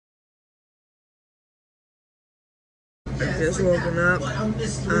I've just woken up.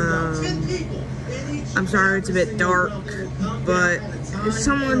 I'm sorry it's a bit dark, but if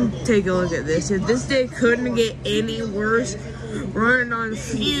someone take a look at this. If this day couldn't get any worse, running on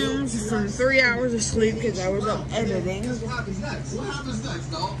fumes from 3 hours of sleep because I was up editing.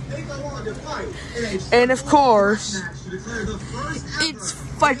 And of course, it's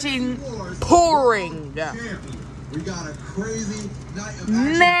fucking pouring. We got a crazy night of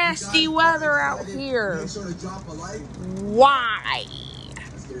nasty weather out here. Why?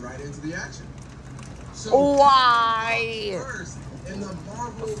 Let's get right into the action. Why? First, in the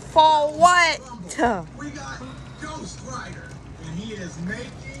Marvel For what? We got Ghost Rider, and he is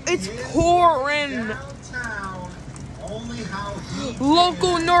making It's pouring. downtown only how he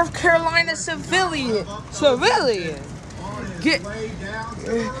Local North Carolina civilian get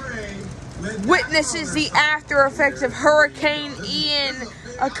witnesses the after effects of Hurricane Ian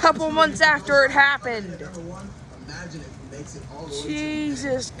a couple months after it happened.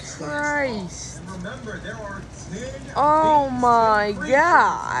 Jesus Christ. Oh my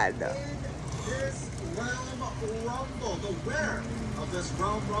God.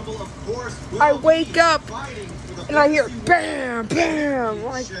 I wake up and I hear bam, bam,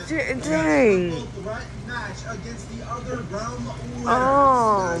 like dang.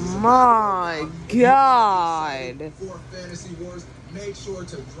 Oh my God.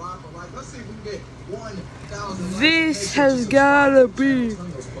 This has gotta be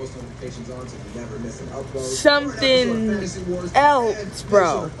something else,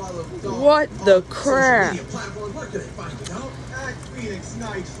 bro. What the crap?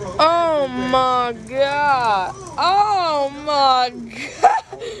 Oh my God. Oh my God.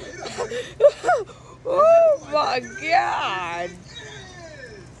 Oh my God.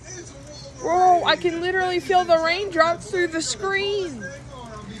 Bro, I can literally feel the raindrops through the screen.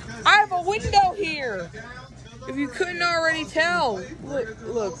 I have a window here. If you couldn't already tell.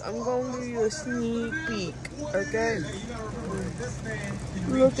 Look, I'm going to give you a sneak peek, okay?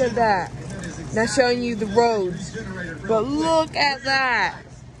 Look at that. Not showing you the roads, but look at that.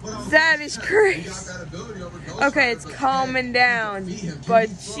 That is crazy. Okay, it's calming down, but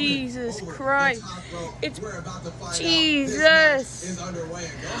Jesus Christ. It's Jesus.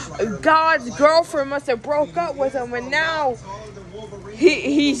 God's girlfriend must have broke up with him, and now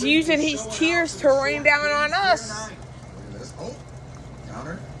he's using his tears to rain down on us.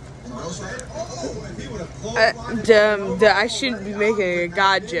 I shouldn't be making a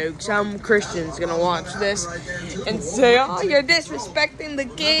God joke. Some Christian's gonna watch this and say, "Oh, you're disrespecting the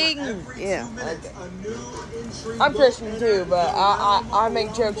king." Yeah, I'm Christian too, but I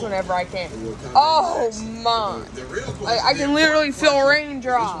make jokes whenever I can. Oh my! I can literally feel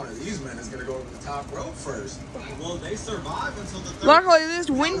raindrops. Luckily, this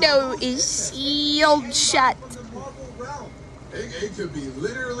window is sealed shut. It could be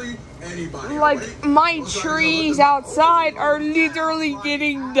literally anybody. Like, my trees outside are literally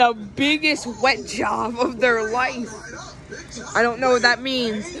getting the biggest wet job of their life. I don't know what that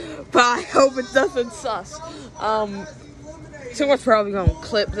means, but I hope it doesn't sus. Someone's probably gonna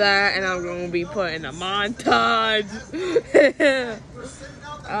clip that, and I'm gonna be putting a montage.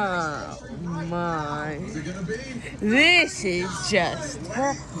 Oh my. This is just.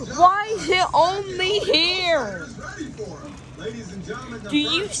 Why is it only here? Do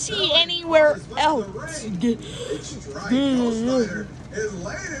you see anywhere else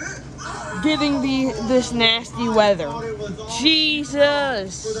getting this nasty weather?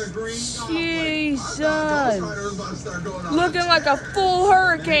 Jesus. Looking like a full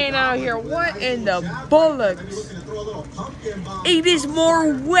hurricane out here. What in the bullocks? It is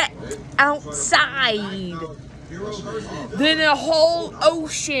more wet outside than a whole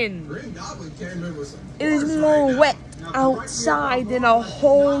ocean. It is more wet outside than a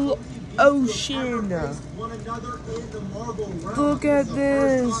whole ocean. Look at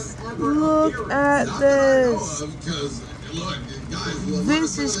this. Look at this.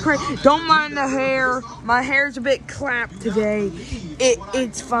 This is crazy. Don't mind the hair. My hair's a bit clapped today.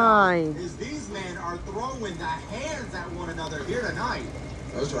 It's fine. These men are throwing the hands at one another here tonight.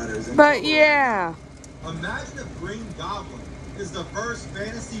 But yeah. Imagine if Green Goblin is the first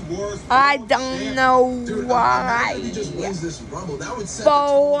Fantasy Wars. I don't know why. He just wins this Rumble. That would set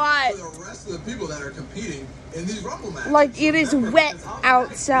for what? For the rest of the people that are competing in these Rumble matches. Like, it is wet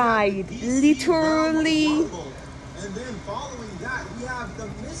outside, literally. And then following that, we have the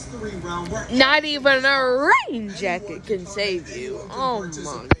mystery round where not even a rain jacket can save you. Oh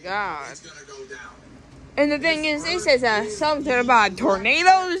my God. And the thing is, it says something about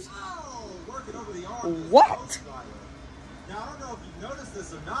tornadoes. What? Now, I don't know if you noticed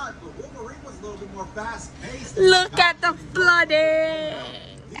this or not, not, but Wolverine was a little bit more fast-paced. Look at the flooding.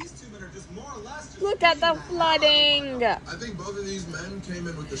 These two men are just more or less just Look at the flooding. I think both of these men came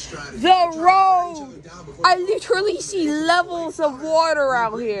in with the strategy. The road. I literally see levels of water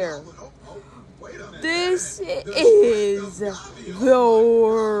out here. Wait a minute. This is the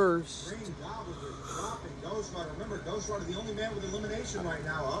worst. Green Goblin is dropping Ghost Rider. Remember, Ghost Rider, the only man with elimination right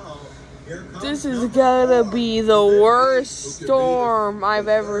now. Uh-oh. Here comes This is number gonna 4. be the worst storm I've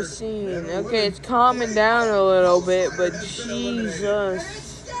ever seen. Okay, it's calming down a little bit, but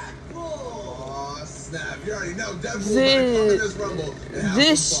Jesus. Oh, snap. You already know Deadpool's This- gonna come in this rumble and have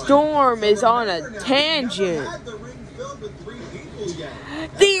This some fun. storm is on a tangent. Had the ring filled with 3 people yet.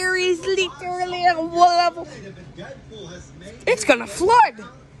 There is literally a level. Deadpool has made It's gonna flood.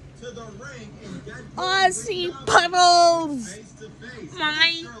 to the ring and Deadpool I see puddles. face to face.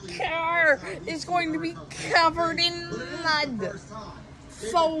 My car is going to be covered in mud. First time.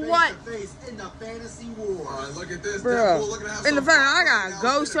 For what? Face in the fantasy war. All right, look at this. Bruh. Deadpool looking to have And the some fact fun. I gotta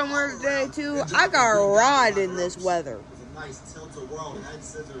go somewhere today too, I gotta ride in this weather. It was a nice tilt-a-whirl. Head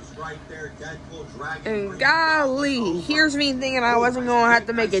scissors right there. Deadpool dragging. And Green golly, Goblin over. here's me thinking I wasn't gonna have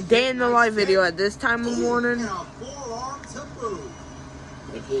to make a day in the life video at this time of morning. And a forearm to boot.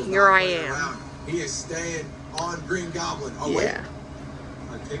 Deadpool's Here not I playing am. around. He is staying on Green Goblin. Oh, wait. Yeah.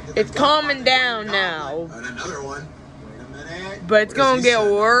 A kick to the It's gut calming by down Green now. Goblin. And another one. Wait a minute. But it's gonna get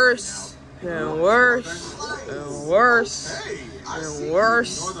worse and worse and worse Hey, I see. and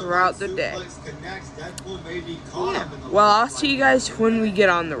worse Northern throughout the Lights day. suplex connects. Deadpool may be caught up in the Well, I'll see you guys when we get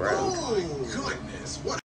on the road. Oh, good